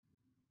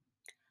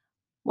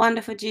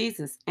Wonderful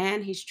Jesus,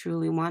 and he's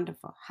truly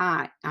wonderful.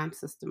 Hi, I'm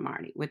Sister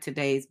Marty with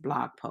today's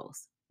blog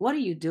post. What are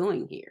you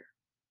doing here?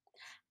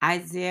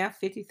 Isaiah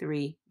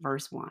 53,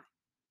 verse 1.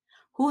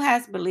 Who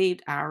has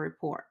believed our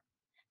report,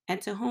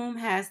 and to whom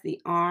has the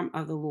arm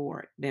of the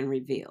Lord been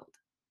revealed?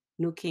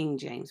 New King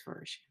James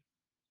Version.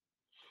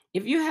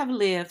 If you have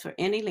lived for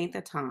any length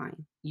of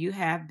time, you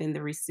have been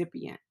the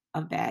recipient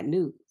of bad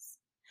news.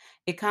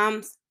 It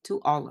comes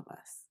to all of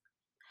us.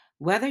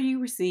 Whether you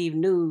receive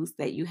news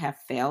that you have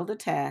failed a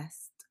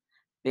test,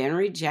 been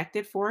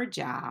rejected for a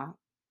job,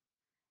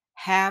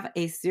 have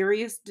a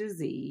serious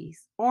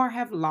disease, or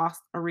have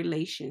lost a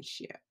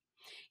relationship,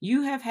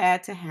 you have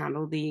had to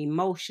handle the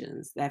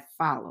emotions that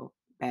follow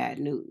bad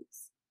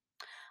news.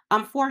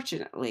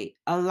 Unfortunately,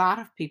 a lot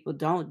of people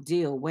don't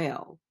deal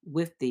well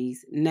with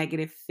these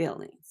negative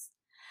feelings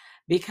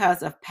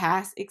because of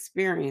past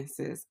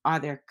experiences or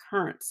their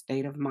current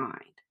state of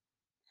mind.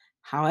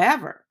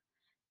 However,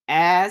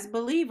 as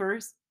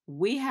believers,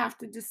 we have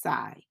to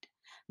decide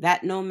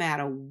that no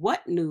matter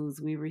what news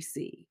we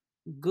receive,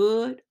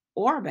 good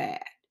or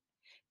bad,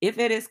 if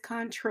it is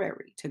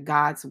contrary to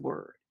God's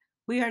word,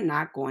 we are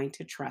not going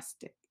to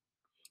trust it.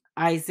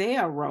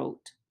 Isaiah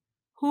wrote,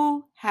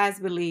 "Who has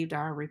believed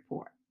our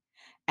report?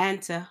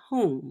 And to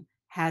whom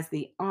has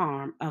the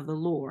arm of the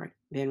Lord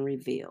been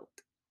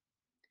revealed?"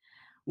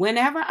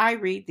 Whenever I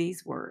read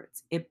these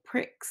words, it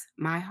pricks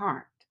my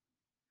heart.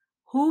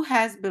 Who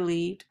has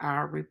believed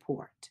our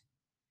report?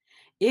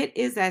 It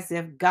is as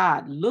if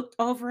God looked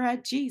over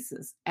at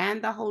Jesus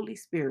and the Holy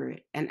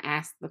Spirit and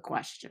asked the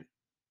question.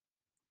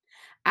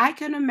 I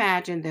can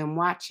imagine them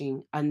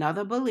watching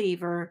another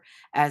believer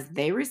as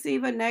they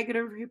receive a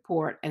negative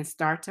report and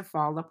start to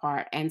fall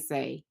apart and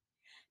say,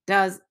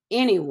 "Does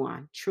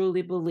anyone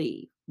truly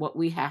believe what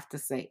we have to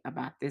say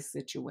about this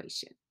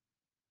situation?"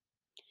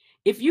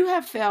 If you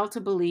have failed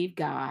to believe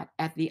God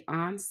at the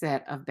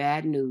onset of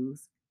bad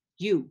news,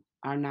 you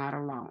are not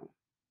alone.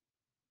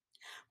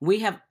 We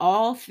have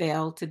all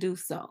failed to do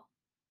so,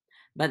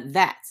 but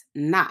that's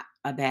not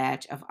a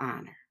badge of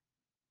honor.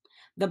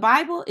 The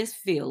Bible is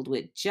filled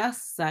with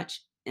just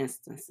such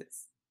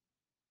instances.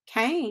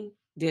 Cain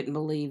didn't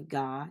believe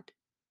God.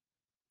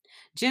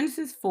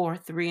 Genesis 4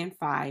 3 and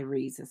 5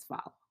 reads as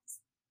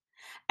follows.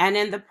 And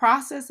in the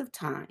process of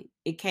time,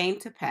 it came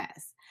to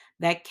pass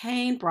that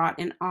Cain brought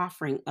an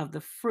offering of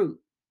the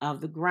fruit of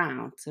the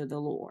ground to the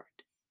Lord.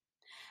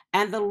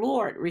 And the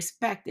Lord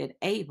respected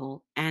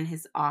Abel and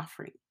his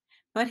offering,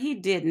 but he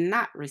did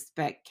not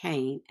respect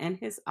Cain and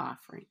his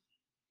offering.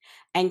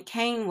 And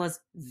Cain was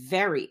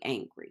very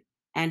angry,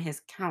 and his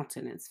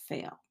countenance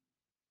fell.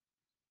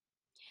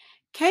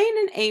 Cain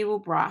and Abel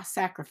brought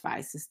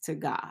sacrifices to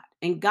God,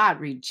 and God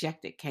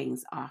rejected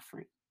Cain's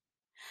offering.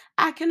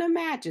 I can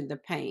imagine the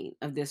pain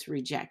of this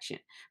rejection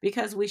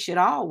because we should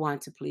all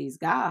want to please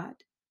God.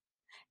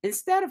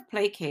 Instead of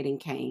placating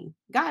Cain,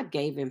 God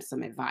gave him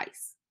some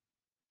advice.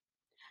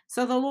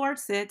 So the Lord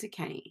said to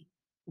Cain,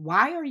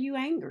 "Why are you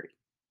angry?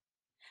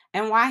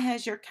 And why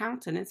has your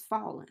countenance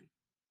fallen?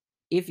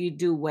 If you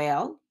do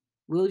well,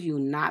 will you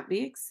not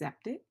be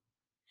accepted?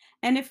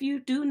 And if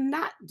you do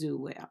not do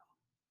well,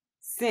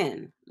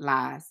 sin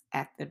lies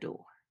at the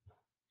door,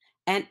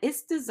 and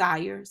its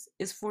desires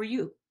is for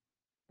you,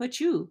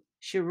 but you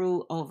should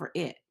rule over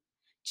it."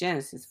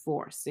 Genesis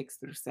 4 6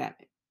 through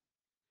 7.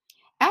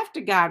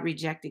 After God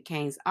rejected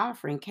Cain's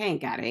offering, Cain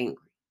got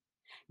angry.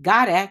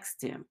 God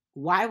asked him,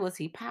 why was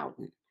he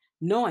pouting,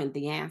 knowing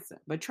the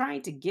answer, but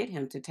trying to get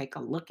him to take a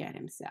look at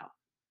himself.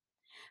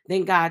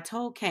 Then God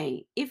told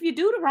Cain, if you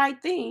do the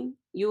right thing,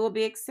 you will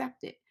be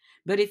accepted.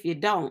 But if you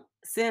don't,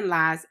 sin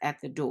lies at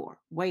the door,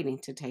 waiting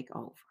to take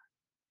over.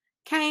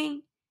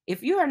 Cain,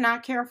 if you are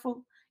not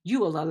careful, you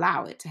will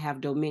allow it to have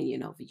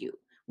dominion over you,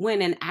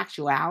 when in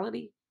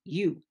actuality,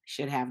 you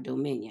should have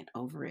dominion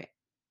over it.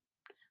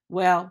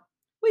 Well,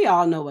 we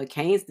all know what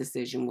Cain's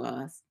decision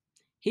was.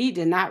 He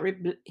did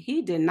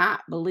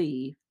not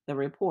believe the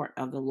report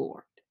of the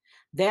Lord.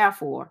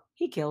 Therefore,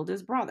 he killed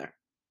his brother.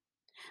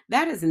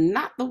 That is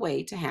not the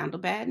way to handle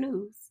bad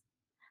news.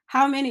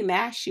 How many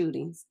mass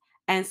shootings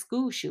and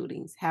school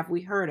shootings have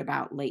we heard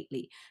about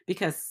lately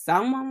because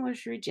someone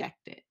was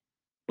rejected,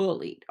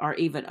 bullied, or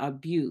even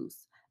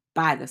abused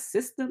by the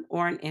system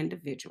or an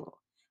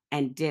individual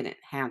and didn't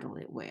handle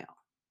it well?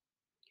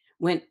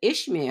 When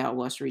Ishmael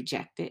was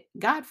rejected,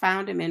 God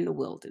found him in the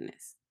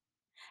wilderness.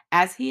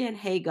 As he and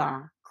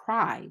Hagar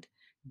cried,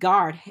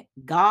 God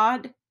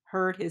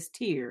heard his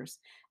tears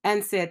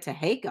and said to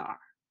Hagar,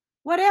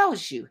 "What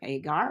ails you,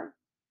 Hagar?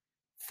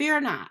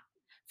 Fear not,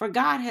 for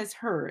God has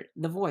heard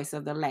the voice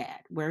of the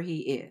lad where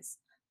he is.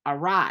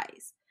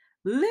 Arise,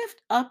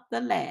 lift up the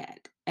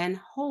lad, and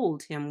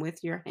hold him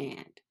with your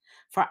hand,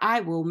 for I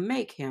will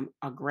make him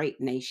a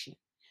great nation."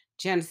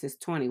 Genesis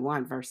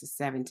 21, verses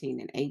 17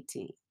 and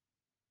 18.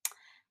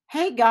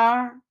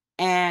 Hagar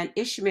and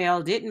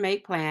Ishmael didn't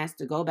make plans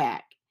to go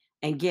back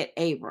and get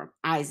Abram,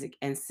 Isaac,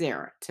 and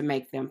Sarah to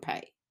make them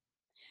pay.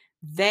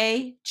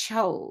 They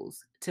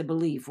chose to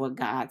believe what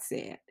God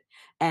said,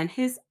 and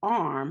his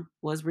arm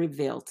was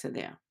revealed to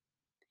them.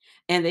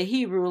 In the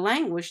Hebrew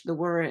language, the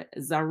word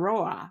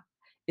Zerah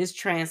is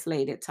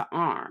translated to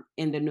arm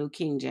in the New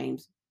King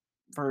James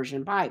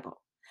Version Bible.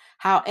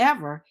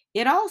 However,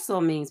 it also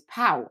means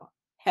power,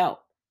 help,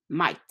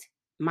 might,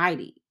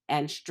 mighty,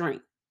 and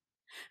strength.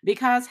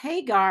 Because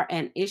Hagar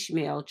and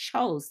Ishmael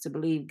chose to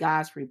believe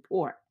God's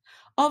report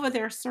over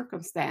their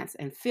circumstance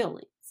and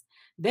feelings,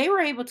 they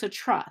were able to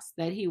trust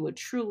that He would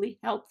truly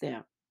help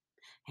them.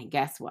 And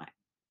guess what?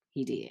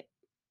 He did.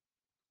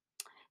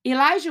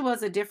 Elijah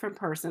was a different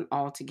person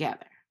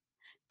altogether.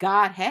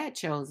 God had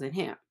chosen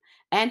him,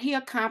 and he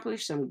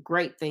accomplished some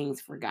great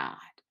things for God.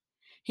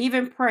 He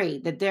even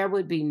prayed that there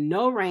would be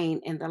no rain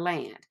in the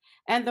land,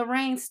 and the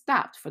rain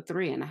stopped for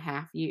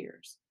 3.5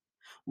 years.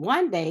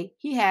 One day,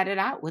 he had it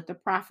out with the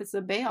prophets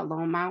of Baal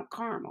on Mount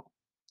Carmel.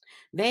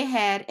 They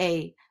had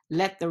a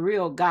let the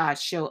real God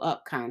show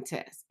up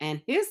contest,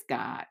 and his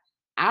God,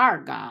 our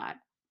God,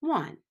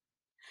 won.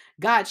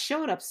 God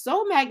showed up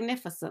so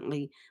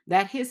magnificently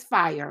that his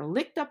fire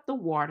licked up the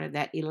water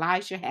that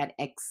Elijah had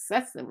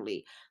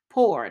excessively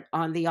poured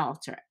on the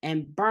altar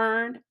and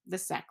burned the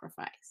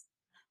sacrifice.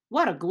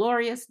 What a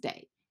glorious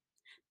day.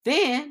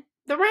 Then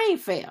the rain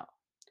fell.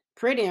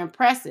 Pretty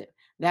impressive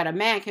that a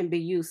man can be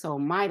used so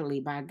mightily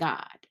by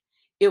God.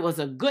 It was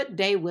a good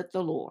day with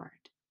the Lord.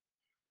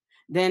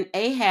 Then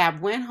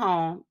Ahab went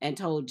home and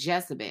told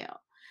Jezebel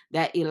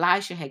that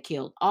Elisha had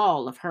killed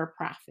all of her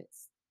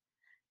prophets.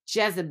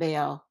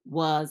 Jezebel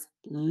was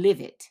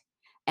livid,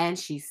 and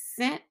she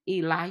sent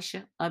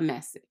Elisha a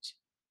message.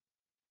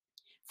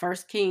 1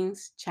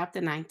 Kings chapter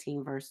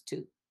 19, verse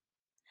 2.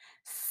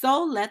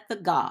 So let the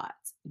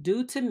gods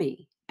do to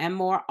me and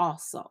more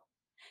also,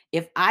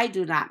 if I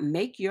do not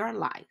make your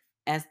life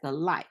as the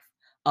life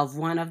of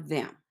one of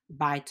them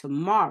by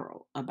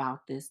tomorrow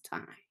about this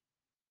time.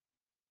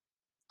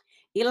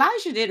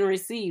 Elijah didn't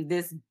receive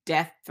this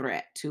death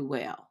threat too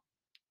well.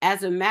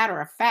 As a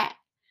matter of fact,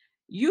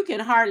 you can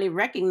hardly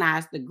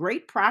recognize the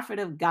great prophet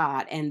of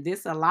God and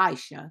this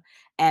Elisha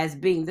as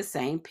being the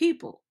same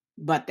people,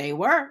 but they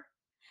were.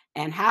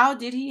 And how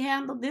did he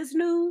handle this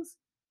news?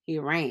 He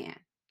ran.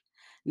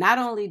 Not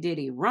only did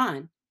he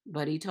run,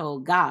 but he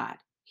told God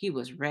he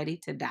was ready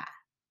to die.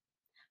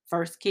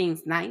 1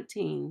 Kings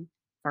 19,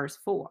 verse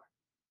 4.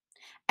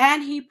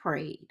 And he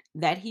prayed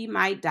that he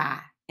might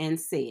die and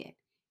said,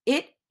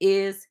 "It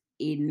is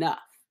enough.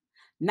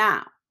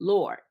 Now,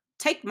 Lord,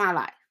 take my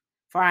life,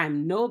 for I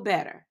am no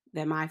better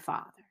than my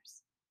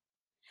fathers."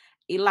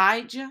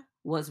 Elijah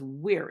was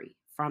weary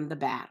from the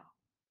battle,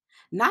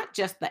 not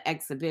just the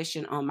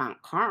exhibition on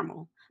Mount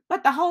Carmel,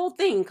 but the whole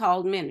thing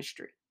called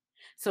ministry.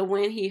 So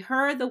when he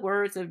heard the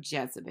words of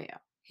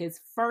Jezebel, his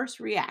first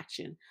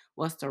reaction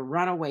was to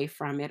run away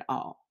from it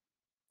all.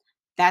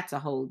 That's a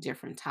whole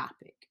different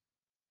topic.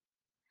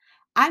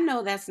 I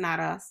know that's not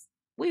us.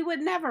 We would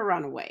never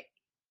run away,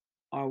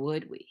 or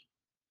would we?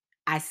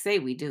 I say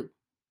we do.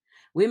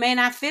 We may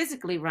not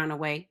physically run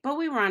away, but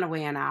we run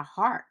away in our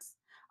hearts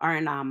or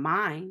in our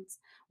minds.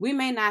 We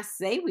may not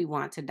say we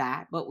want to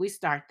die, but we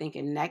start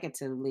thinking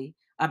negatively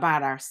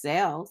about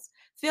ourselves,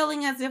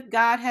 feeling as if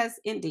God has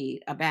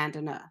indeed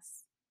abandoned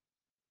us.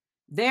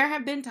 There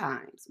have been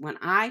times when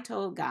I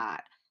told God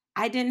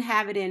I didn't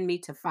have it in me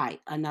to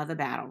fight another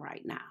battle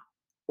right now.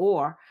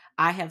 Or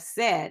I have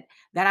said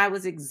that I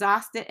was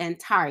exhausted and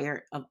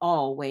tired of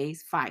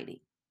always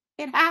fighting.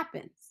 It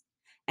happens.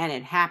 And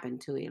it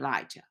happened to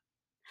Elijah.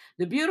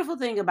 The beautiful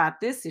thing about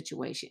this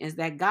situation is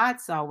that God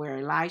saw where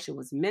Elisha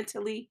was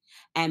mentally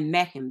and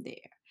met him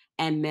there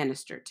and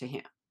ministered to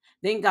him.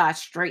 Then God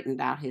straightened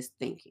out his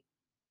thinking.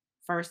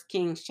 1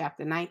 Kings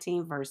chapter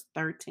 19, verse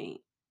 13.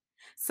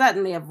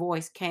 Suddenly a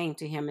voice came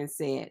to him and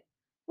said,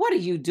 "What are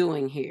you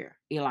doing here,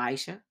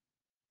 Elisha?"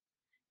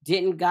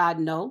 Didn't God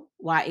know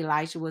why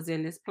Elisha was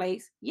in this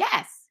place?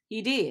 Yes,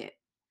 he did.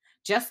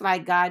 Just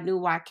like God knew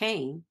why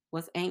Cain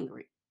was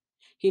angry.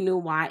 He knew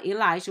why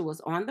Elisha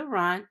was on the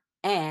run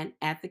and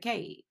at the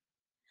cave.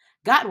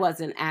 God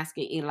wasn't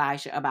asking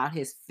Elisha about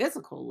his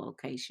physical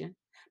location,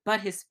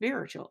 but his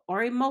spiritual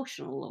or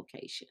emotional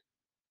location.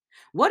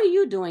 What are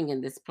you doing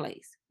in this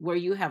place where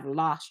you have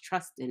lost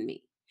trust in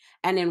me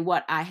and in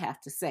what I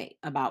have to say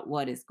about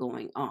what is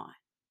going on?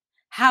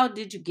 How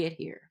did you get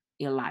here,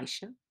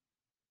 Elisha?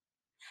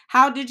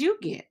 How did you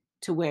get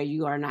to where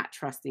you are not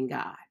trusting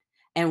God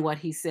and what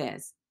he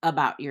says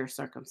about your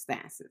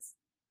circumstances?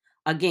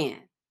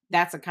 Again,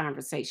 that's a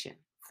conversation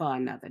for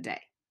another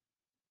day.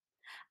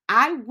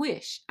 I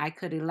wish I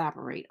could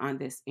elaborate on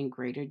this in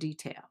greater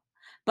detail,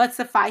 but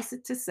suffice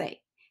it to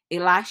say,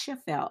 Elijah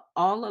felt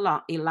all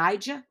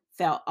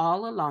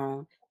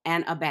alone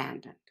and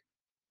abandoned.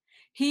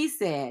 He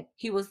said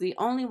he was the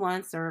only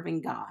one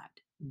serving God,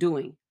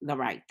 doing the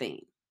right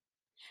thing.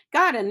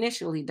 God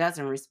initially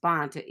doesn't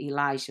respond to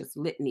Elisha's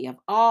litany of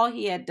all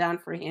he had done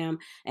for him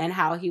and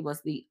how he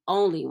was the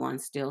only one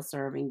still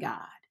serving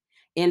God.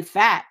 In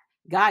fact,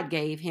 God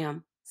gave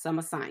him some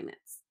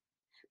assignments.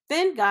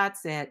 Then God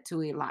said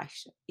to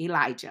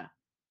Elijah,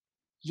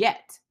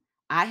 "Yet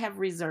I have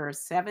reserved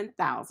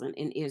 7,000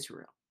 in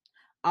Israel,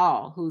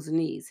 all whose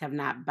knees have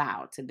not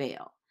bowed to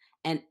Baal,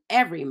 and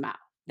every mouth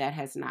that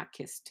has not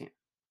kissed him."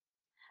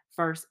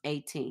 verse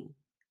 18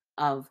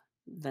 of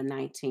the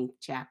 19th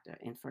chapter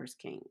in First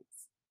Kings.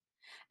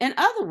 In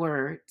other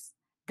words,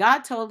 God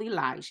told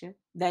Elijah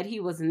that he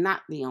was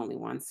not the only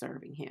one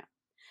serving him.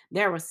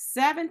 There were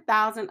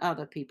 7,000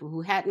 other people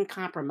who hadn't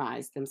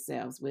compromised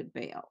themselves with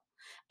Baal,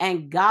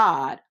 and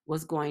God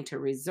was going to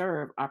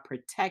reserve or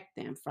protect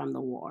them from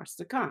the wars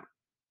to come.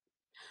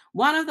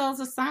 One of those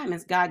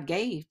assignments God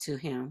gave to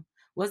him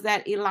was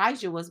that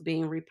Elijah was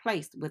being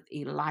replaced with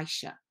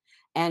Elisha,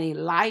 and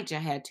Elijah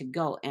had to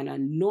go and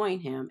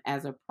anoint him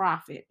as a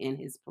prophet in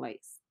his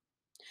place.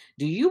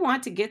 Do you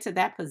want to get to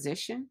that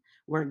position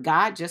where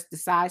God just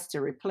decides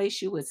to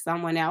replace you with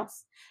someone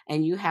else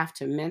and you have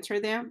to mentor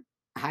them?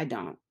 I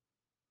don't.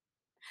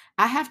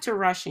 I have to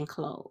rush and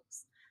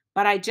close,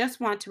 but I just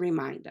want to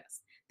remind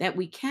us that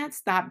we can't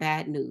stop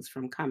bad news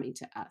from coming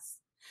to us.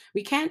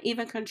 We can't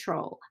even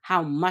control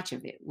how much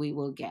of it we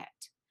will get,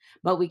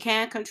 but we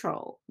can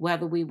control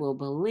whether we will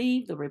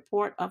believe the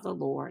report of the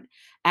Lord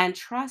and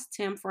trust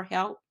Him for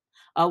help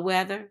or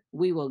whether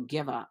we will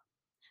give up.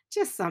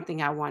 Just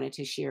something I wanted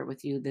to share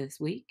with you this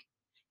week.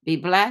 Be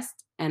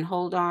blessed and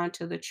hold on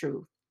to the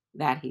truth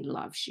that He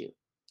loves you.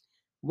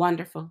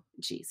 Wonderful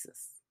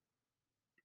Jesus.